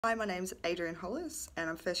Hi, my name's Adrian Hollis and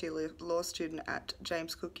I'm first year law student at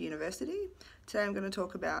James Cook University. Today I'm going to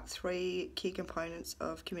talk about 3 key components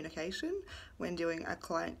of communication when doing a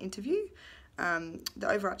client interview. The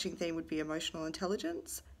overarching theme would be emotional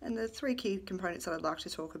intelligence, and the 3 key components that I'd like to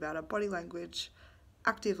talk about are body language,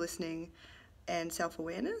 active listening and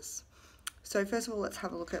self-awareness. So first of all, let's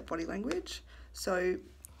have a look at body language. So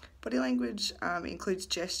body language includes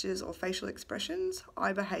gestures or facial expressions,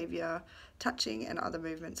 eye behaviour, touching and other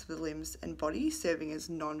movements of the limbs and body serving as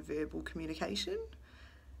non-verbal communication.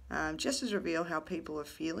 Gestures reveal how people are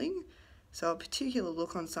feeling, so a particular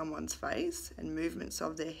look on someone's face and movements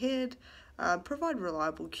of their head provide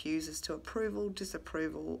reliable cues as to approval,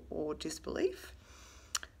 disapproval or disbelief.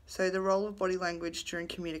 So the role of body language during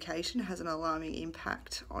communication has an alarming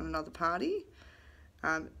impact on another party.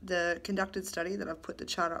 The conducted study that I've put the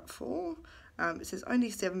chart up for, it says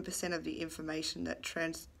only 7% of the information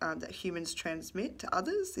that humans transmit to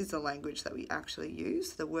others is the language that we actually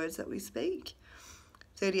use, the words that we speak.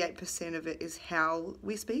 38% of it is how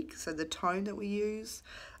we speak, so the tone that we use,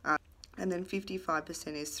 and then 55%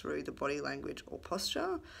 is through the body language or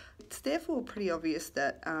posture. It's therefore pretty obvious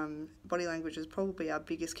that body language is probably our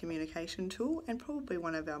biggest communication tool and probably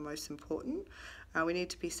one of our most important. We need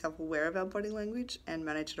to be self-aware of our body language and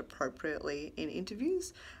manage it appropriately in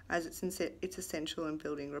interviews, as it's essential in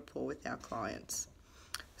building rapport with our clients.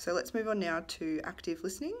 So let's move on now to active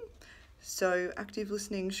listening. So active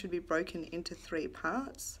listening should be broken into 3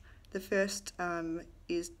 parts. The first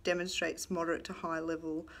demonstrates moderate to high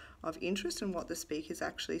level of interest in what the speaker is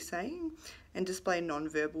actually saying and display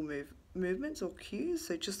non-verbal movements or cues,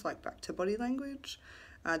 so just like back to body language.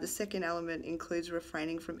 The second element includes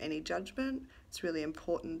refraining from any judgment. It's really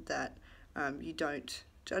important that you don't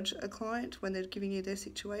judge a client when they're giving you their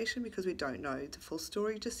situation, because we don't know the full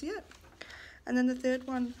story just yet. And then the third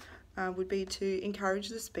one would be to encourage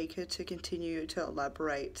the speaker to continue to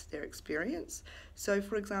elaborate their experience. So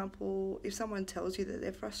for example, if someone tells you that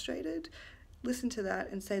they're frustrated, listen to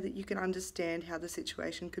that and say that you can understand how the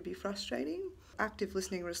situation could be frustrating. Active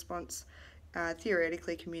listening response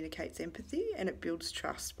theoretically communicates empathy, and it builds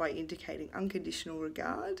trust by indicating unconditional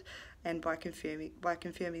regard and by confirming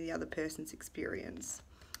the other person's experience.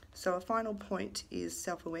 So a final point is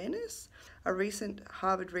self-awareness. A recent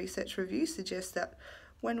Harvard research review suggests that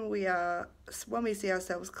when we see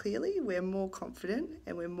ourselves clearly, we're more confident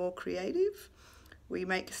and we're more creative. We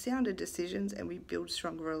make sounder decisions and we build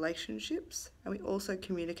stronger relationships, and we also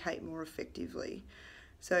communicate more effectively.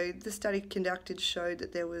 So the study conducted showed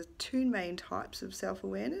that there were 2 main types of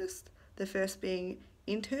self-awareness. The first being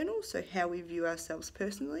internal, so how we view ourselves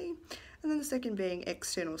personally, and then the second being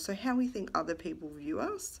external, so how we think other people view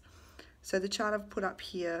us. So the chart I've put up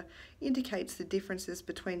here indicates the differences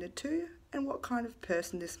between the 2 and what kind of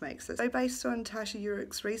person this makes us. So based on Tasha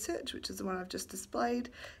Urich's research, which is the one I've just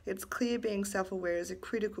displayed, it's clear being self-aware is a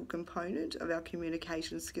critical component of our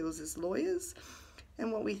communication skills as lawyers,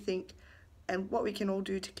 and what we think and what we can all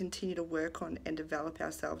do to continue to work on and develop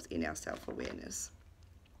ourselves in our self-awareness.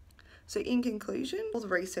 So in conclusion, all the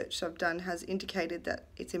research I've done has indicated that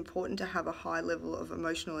it's important to have a high level of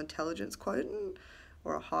emotional intelligence quotient,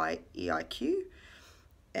 or a high EIQ.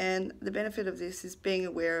 And the benefit of this is being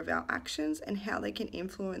aware of our actions and how they can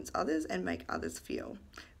influence others and make others feel.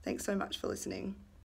 Thanks so much for listening.